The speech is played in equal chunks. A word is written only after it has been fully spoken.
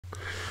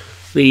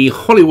The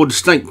Hollywood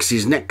Stakes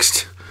is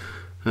next.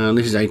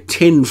 This is a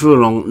 10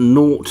 furlong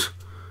 0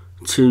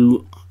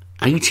 to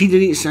 80,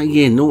 did it say?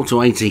 Yeah, 0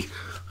 to 80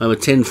 over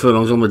 10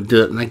 furlongs on the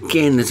dirt. And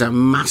again, there's a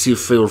massive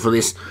field for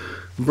this.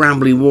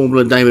 Brambly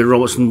Warbler, David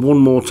Robertson, one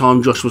more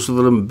time, Joshua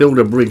Sutherland,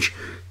 Builder Bridge,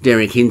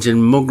 Derek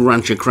Hinton, Mug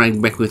Rancher,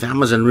 Craig Beckwith,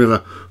 Amazon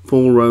River,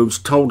 Paul Rhodes,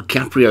 Told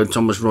Caprio,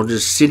 Thomas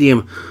Rogers,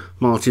 Sidium,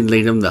 Martin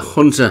Leadham, The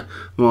Hunter,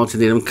 Martin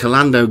Leadham,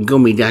 Calando,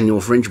 Gummy,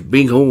 Daniel French,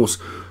 Big Horse,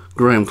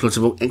 Graham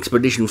Clutterbuck,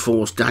 Expedition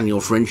Force, Daniel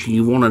French,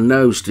 You Wanna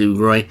Know, Stu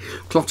Gray,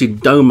 Clotted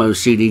Domo,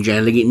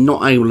 CDJ Liggett,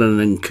 Not Able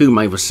and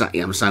Kume for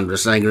Satyam, Sandra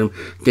Sagaram,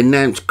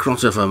 Denounced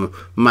Crotter for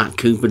Matt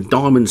Cooper,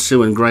 Diamond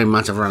Sue and Graham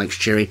Matter for Alex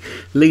Cherry,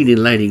 Leading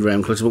Lady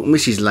Graham Clutterbuck,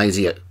 Mrs.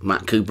 Lazy at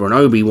Matt Cooper, and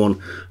Obi-Wan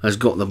has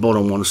got the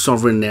bottom one,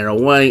 Sovereign there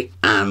away,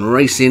 and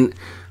Racing,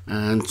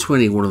 and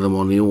 21 of them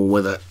on the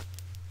all-weather.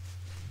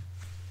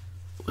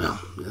 Well,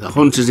 the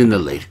Hunter's in the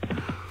lead.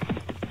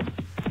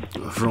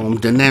 From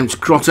Denounced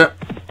Crotter.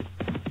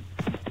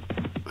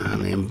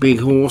 And then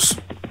Big Horse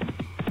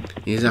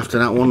is after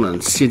that one,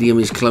 and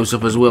Sidium is close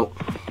up as well.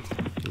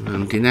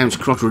 And Denounced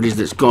Crotter it is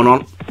that's gone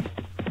on.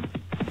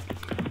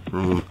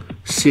 From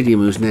Sidium,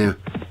 who's now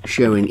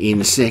showing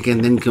in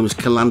second. Then comes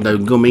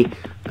Calando Gummy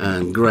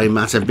and Grey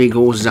Matter. Big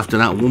Horse is after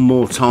that. One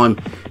more time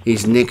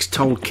is next.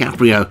 Told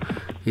Caprio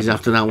is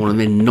after that one, and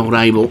then Not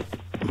Able.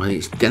 Well,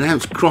 it's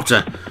Denounced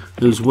Crotter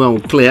who's well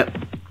clear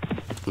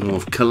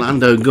of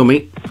Calando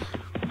Gummy.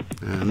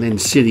 And then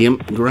Sidium,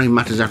 Grey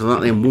Matters after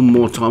that, then one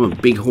more time, a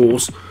Big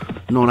Horse,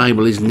 Not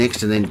Able is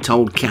next, and then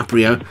Told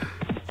Caprio.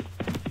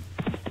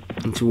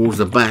 And towards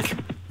the back,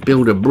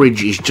 Builder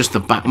Bridge is just the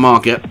back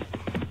marker,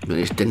 but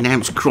it's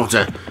Denounced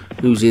Crotter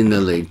who's in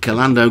the lead.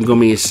 Calando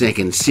Gummy is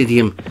second,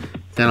 Sidium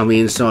down on the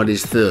inside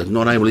is third,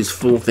 Not Able is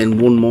fourth, then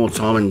one more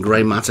time, and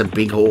Grey Matter,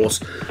 Big Horse,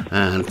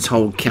 and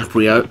Told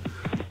Caprio.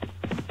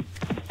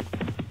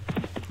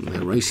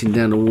 They're racing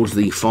down towards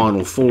the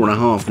final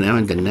 4.5 now,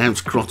 and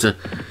Denounced Crotter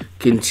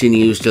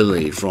continues to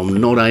lead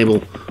from Not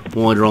Able,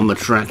 wider on the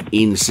track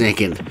in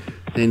second.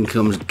 Then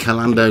comes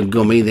Calando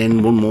Gummy,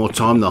 then one more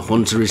time, The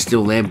Hunter is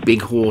still there,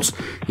 Big Horse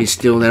is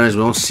still there as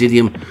well,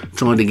 Sidium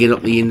trying to get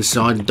up the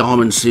inside,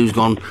 Diamond Sue's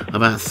gone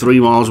about 3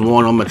 miles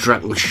wide on the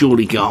track and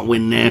surely can't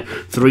win there,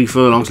 3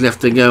 furlongs left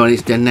to go, and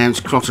it's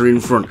Denounced Crotter in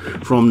front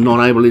from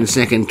Not Able in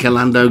second.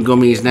 Calando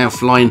Gummy is now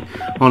flying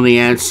on the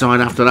outside.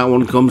 After that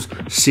one comes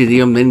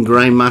Sidium, then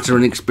Grey Matter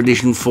and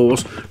Expedition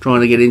Force trying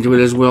to get into it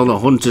as well. The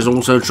Hunter's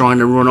also trying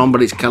to run on,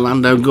 but it's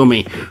Calando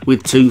Gummy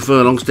with 2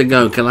 furlongs to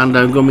go.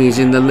 Calando Gummy is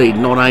in the lead,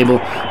 Not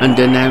Able and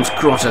Denounced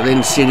Crotter, then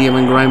Sidium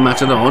and Grey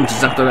Matter. The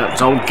Hunter's after that.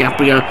 Told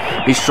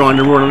Caprio is trying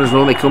to run on as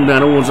well. They come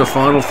down towards the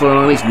final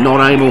furlong. It's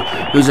Not Able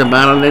who's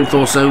about a length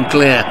or so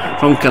clear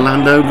from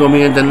Calando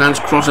Gummy and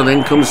Denounced Crotter.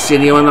 Then comes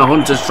Sidium and the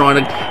Hunter's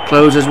trying to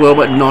close as well,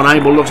 but Not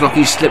Able looks like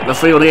he's slipped the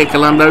field here.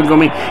 Calando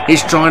Gummy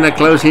is trying to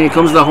close. Here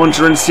comes the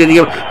Hunter and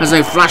Sidium as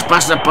they flash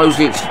past the post.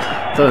 It's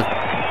for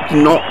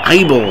Not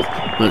Able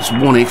that's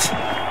won it,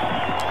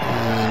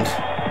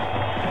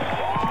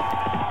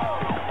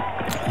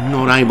 and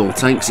Not Able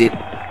takes it.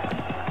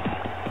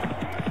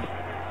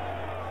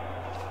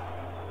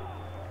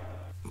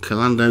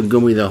 Calando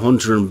Gummy, the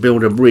Hunter and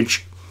Builder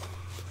Bridge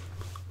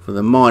for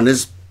the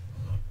Miners.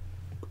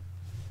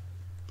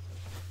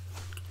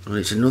 And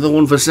it's another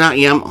one for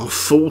Satyam of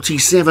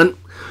 47.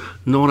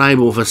 Not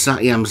Able for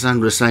Satyam,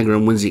 Sandra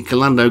Sagaram wins it.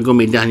 Calando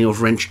Gummy, Daniel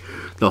French.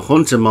 The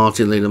Hunter,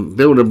 Martin Leadham.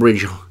 Builder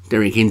Bridge,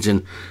 Derek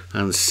Hinton.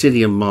 And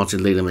Sidium,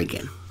 Martin Leadham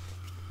again.